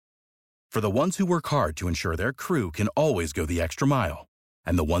For the ones who work hard to ensure their crew can always go the extra mile,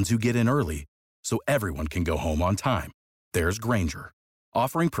 and the ones who get in early so everyone can go home on time, there's Grainger,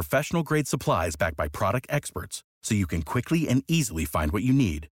 offering professional-grade supplies backed by product experts so you can quickly and easily find what you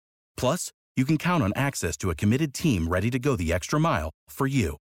need. Plus, you can count on access to a committed team ready to go the extra mile for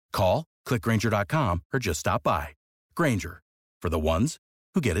you. Call, click Grainger.com, or just stop by. Grainger, for the ones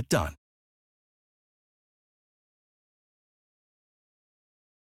who get it done.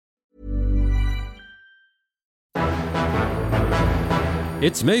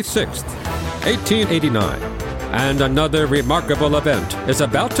 It's May 6th, 1889, and another remarkable event is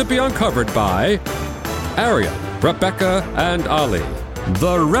about to be uncovered by Ariel, Rebecca, and Ali,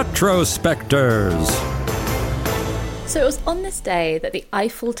 the Retrospectors. So it was on this day that the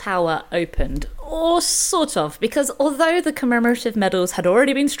Eiffel Tower opened, or sort of, because although the commemorative medals had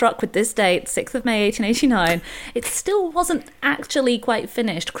already been struck with this date, 6th of May 1889, it still wasn't actually quite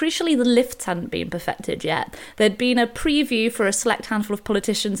finished. Crucially, the lifts hadn't been perfected yet. There'd been a preview for a select handful of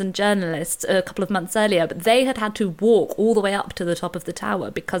politicians and journalists a couple of months earlier, but they had had to walk all the way up to the top of the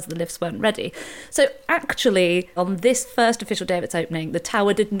tower because the lifts weren't ready. So actually, on this first official day of its opening, the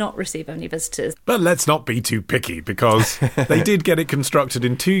tower did not receive any visitors. But let's not be too picky, because they did get it constructed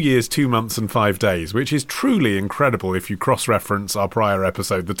in 2 years, 2 months and 5 days, which is truly incredible if you cross-reference our prior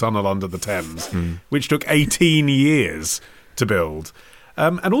episode, The Tunnel Under the Thames, which took 18 years to build.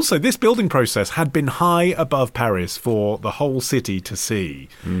 And also, this building process had been high above Paris for the whole city to see.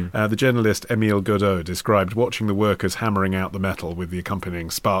 The journalist Émile Godot described watching the workers hammering out the metal with the accompanying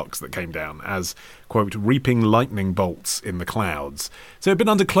sparks that came down as, quote, reaping lightning bolts in the clouds. So it had been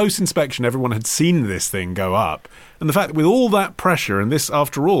under close inspection. Everyone had seen this thing go up. And the fact that with all that pressure, and this,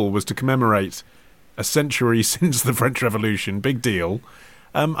 after all, was to commemorate a century since the French Revolution, big deal,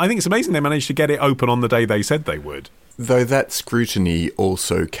 I think it's amazing they managed to get it open on the day they said they would. Though that scrutiny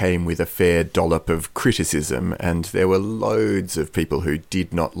also came with a fair dollop of criticism, and there were loads of people who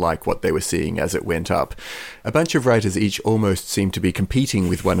did not like what they were seeing as it went up. A bunch of writers each almost seemed to be competing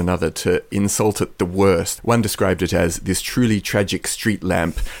with one another to insult it the worst. One described it as this truly tragic street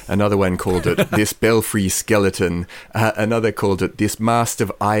lamp. Another one called it this belfry skeleton. Another called it this mast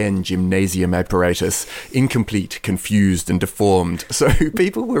of iron gymnasium apparatus, incomplete, confused and deformed. So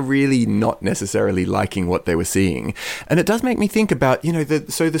people were really not necessarily liking what they were seeing. And it does make me think about,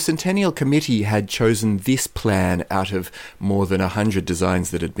 the Centennial Committee had chosen this plan out of more than 100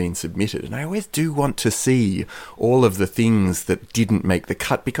 designs that had been submitted. And I always do want to see all of the things that didn't make the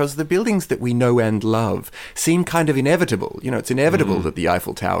cut, because the buildings that we know and love seem kind of inevitable. It's inevitable that the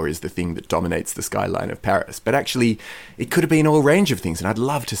Eiffel Tower is the thing that dominates the skyline of Paris. But actually, it could have been a whole range of things, and I'd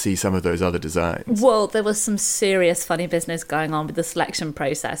love to see some of those other designs. Well, there was some serious funny business going on with the selection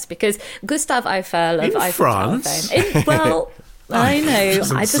process, because Gustave Eiffel of Eiffel Tower fame. I know.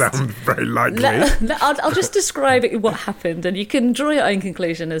 Doesn't sound very likely. I'll just describe what happened, and you can draw your own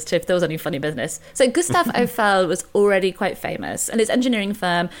conclusion as to if there was any funny business. So Gustave Eiffel was already quite famous, and his engineering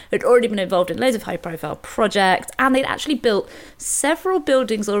firm had already been involved in loads of high-profile projects, and they'd actually built several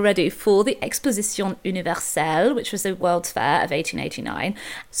buildings already for the Exposition Universelle, which was the World's Fair of 1889.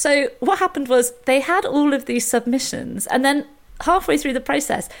 So what happened was they had all of these submissions, and then halfway through the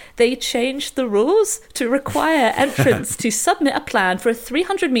process, they changed the rules to require entrants to submit a plan for a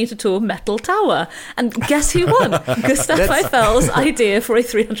 300-metre tall metal tower. And guess who won? Gustave Eiffel's idea for a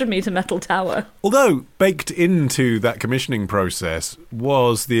 300-metre metal tower. Although baked into that commissioning process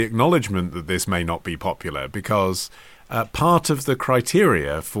was the acknowledgement that this may not be popular, because part of the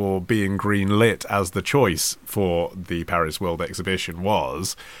criteria for being green-lit as the choice for the Paris World Exhibition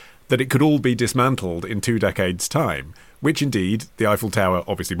was that it could all be dismantled in 2 decades' time, which indeed the Eiffel Tower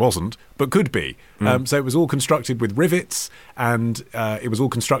obviously wasn't, but could be. So it was all constructed with rivets, and it was all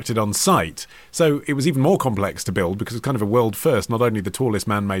constructed on site. So it was even more complex to build, because it's kind of a world first, not only the tallest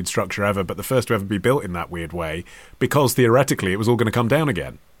man-made structure ever, but the first to ever be built in that weird way, because theoretically it was all going to come down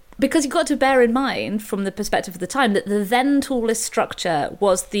again. Because you've got to bear in mind, from the perspective of the time, that the then tallest structure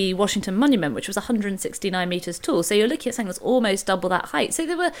was the Washington Monument, which was 169 metres tall. So you're looking at something that's almost double that height. So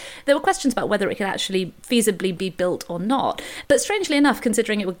there were questions about whether it could actually feasibly be built or not. But strangely enough,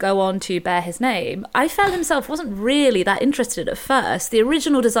 considering it would go on to bear his name, Eiffel himself wasn't really that interested at first. The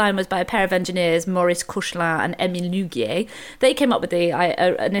original design was by a pair of engineers, Maurice Couchelin and Émile Luguier. They came up with the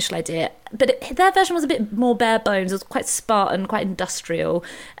initial idea, but their version was a bit more bare bones. It was quite Spartan, quite industrial.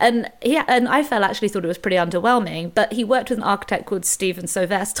 And Eiffel actually thought it was pretty underwhelming, but he worked with an architect called Steven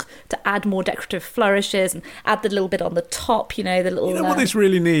Sauvestre to add more decorative flourishes and add the little bit on the top, the little... You know what this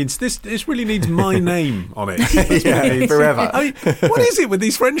really needs? This really needs my name on it. Yeah, forever. I mean, what is it with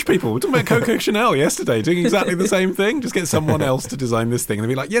these French people? We were talking about Coco Chanel yesterday, doing exactly the same thing. Just get someone else to design this thing and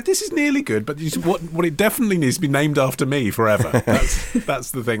they'll be like, yeah, this is nearly good, but what it definitely needs to be named after me forever.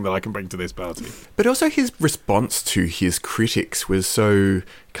 That's the thing that I can bring to this party. But also his response to his critics was so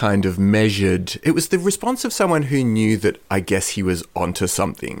kind of measured. It was the response of someone who knew that I guess he was onto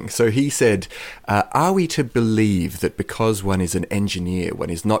something. So he said, are we to believe that because one is an engineer, one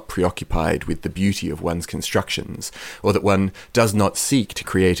is not preoccupied with the beauty of one's constructions, or that one does not seek to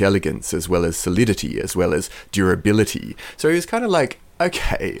create elegance as well as solidity, as well as durability? So he was kind of like,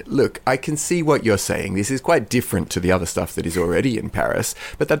 okay, look, I can see what you're saying. This is quite different to the other stuff that is already in Paris,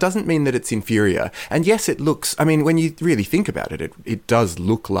 but that doesn't mean that it's inferior. And yes, it looks, I mean, when you really think about it, it does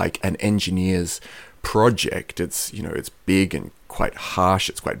look like an engineer's project. It's, it's big and quite harsh.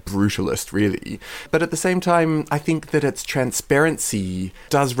 It's quite brutalist, really. But at the same time, I think that its transparency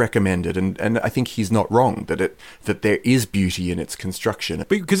does recommend it. And I think he's not wrong that there is beauty in its construction.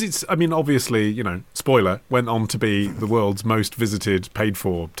 Because it's, I mean, obviously, spoiler, went on to be the world's most visited,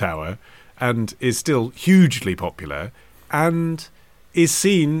 paid-for tower and is still hugely popular and is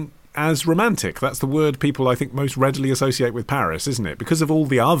seen as romantic. That's the word people, I think, most readily associate with Paris, isn't it? Because of all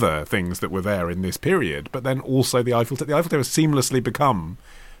the other things that were there in this period, but then also the Eiffel Tower. The Eiffel Tower has seamlessly become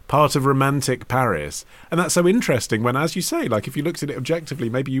part of romantic Paris. And that's so interesting when, as you say, like if you looked at it objectively,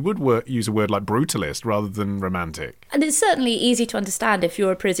 maybe you would use a word like brutalist rather than romantic. And it's certainly easy to understand if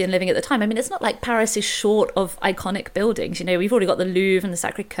you're a Parisian living at the time. I mean, it's not like Paris is short of iconic buildings. We've already got the Louvre and the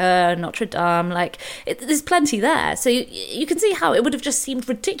Sacré-Cœur, Notre Dame. There's plenty there. So you can see how it would have just seemed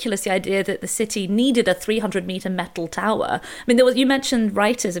ridiculous, the idea that the city needed a 300-metre metal tower. I mean, you mentioned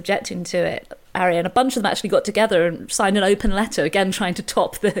writers objecting to it, Ari, and a bunch of them actually got together and signed an open letter, again trying to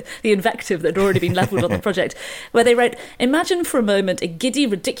top the invective that had already been levelled on the project, where they wrote, "Imagine for a moment a giddy,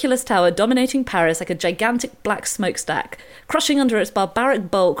 ridiculous tower dominating Paris like a gigantic black smokestack, crushing under its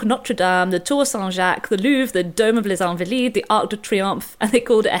barbaric bulk Notre Dame, the Tour Saint-Jacques, the Louvre, the Dome of les Invalides, the Arc de Triomphe," and they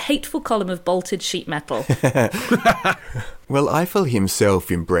called it a hateful column of bolted sheet metal. Well, Eiffel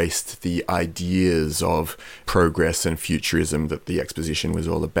himself embraced the ideas of progress and futurism that the exposition was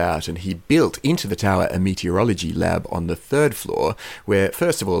all about, and he built into the tower a meteorology lab on the third floor, where,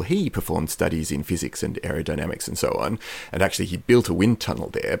 first of all, he performed studies in physics and aerodynamics and so on, and actually he built a wind tunnel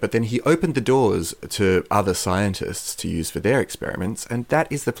there, but then he opened the doors to other scientists to use for their experiments, and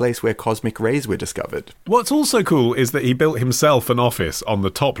that is the place where cosmic rays were discovered. What's also cool is that he built himself an office on the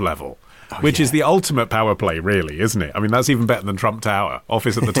top level. Which is the ultimate power play, really, isn't it? I mean, that's even better than Trump Tower.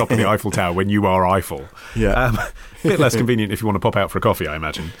 Office at the top of the Eiffel Tower when you are Eiffel. Yeah. A bit less convenient if you want to pop out for a coffee, I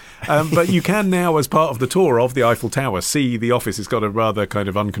imagine. But you can now, as part of the tour of the Eiffel Tower, see the office. It's got a rather kind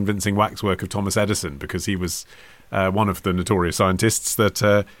of unconvincing waxwork of Thomas Edison, because he was one of the notorious scientists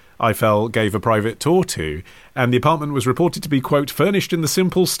that Eiffel gave a private tour to, and the apartment was reported to be, quote, furnished in the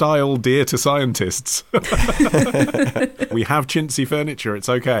simple style dear to scientists. We have chintzy furniture, it's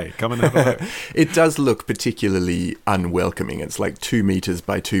okay, come and have a look. It does look particularly unwelcoming. It's like 2 meters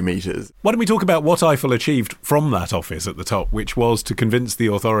by 2 meters. Why don't we talk about what Eiffel achieved from that office at the top, which was to convince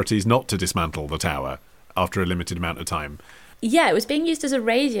the authorities not to dismantle the tower after a limited amount of time. Yeah, it was being used as a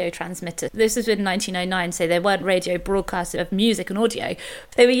radio transmitter. This was in 1909, so there weren't radio broadcasts of music and audio.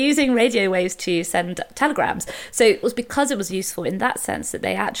 They were using radio waves to send telegrams. So it was because it was useful in that sense that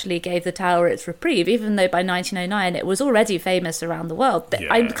they actually gave the tower its reprieve, even though by 1909 it was already famous around the world. Yeah.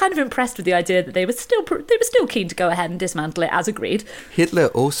 I'm kind of impressed with the idea that they were still keen to go ahead and dismantle it as agreed. Hitler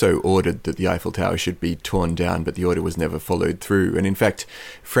also ordered that the Eiffel Tower should be torn down, but the order was never followed through. And in fact,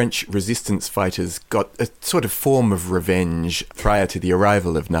 French resistance fighters got a sort of form of revenge prior to the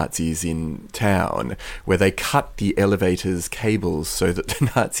arrival of Nazis in town, where they cut the elevator's cables so that the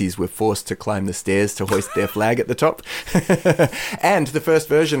Nazis were forced to climb the stairs to hoist their flag at the top. And the first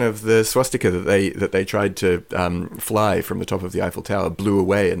version of the swastika that they tried to fly from the top of the Eiffel Tower blew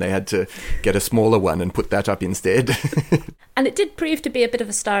away, and they had to get a smaller one and put that up instead. And it did prove to be a bit of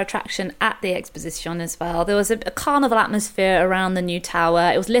a star attraction at the exposition as well. There was a carnival atmosphere around the new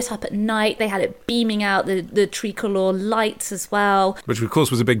tower. It was lit up at night. They had it beaming out the tricolour lights as well. Which, of course,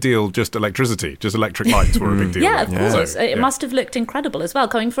 was a big deal. Just electricity. Just electric lights were a big deal. Yeah, of course. It must have looked incredible as well,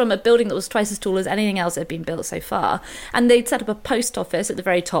 coming from a building that was twice as tall as anything else that had been built so far. And they'd set up a post office at the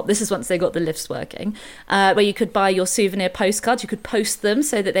very top. This is once they got the lifts working, where you could buy your souvenir postcards. You could post them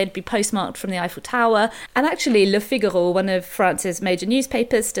so that they'd be postmarked from the Eiffel Tower. And actually, Le Figaro, one of France's major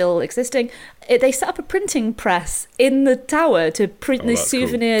newspapers, still existing, they set up a printing press in the tower to print these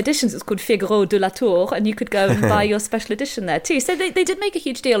souvenir editions. It's called Figaro de la Tour, and you could go and buy your special edition there too. So they did make a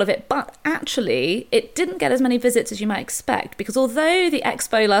huge deal of it, but actually it didn't get as many visits as you might expect, because although the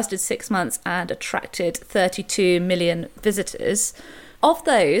expo lasted 6 months and attracted 32 million visitors, of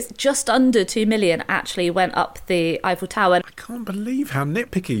those, just under 2 million actually went up the Eiffel Tower. I can't believe how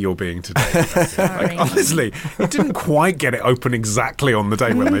nitpicky you're being today. Like, honestly, it didn't quite get it open exactly on the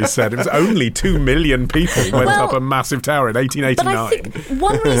day when they said. It was only 2 million people went up a massive tower in 1889. But I think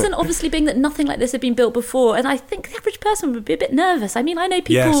one reason, obviously, being that nothing like this had been built before, and I think the average person would be a bit nervous. I mean, I know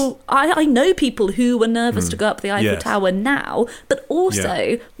people. Yes. I know people who were nervous to go up the Eiffel Tower now, but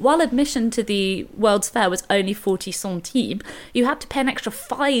also, while admission to the World's Fair was only 40 centimes, you had to pay an extra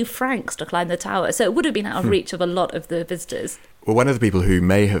 5 francs to climb the tower, so it would have been out of reach of a lot of the visitors. Well, one of the people who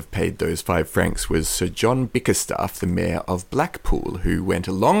may have paid those 5 francs was Sir John Bickerstaff, the mayor of Blackpool, who went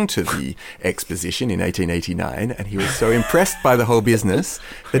along to the exposition in 1889, and he was so impressed by the whole business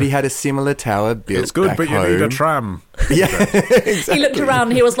that he had a similar tower built It's good, back but home. you need a tram. Yeah, exactly. He looked around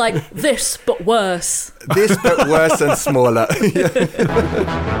and he was like, this, but worse. This, but worse and smaller.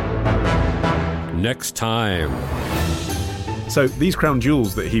 Next time. So these crown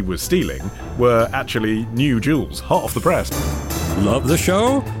jewels that he was stealing were actually new jewels, hot off the press. Love the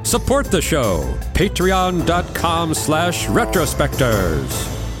show? Support the show. Patreon.com/retrospectors.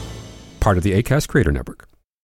 Part of the Acast Creator Network.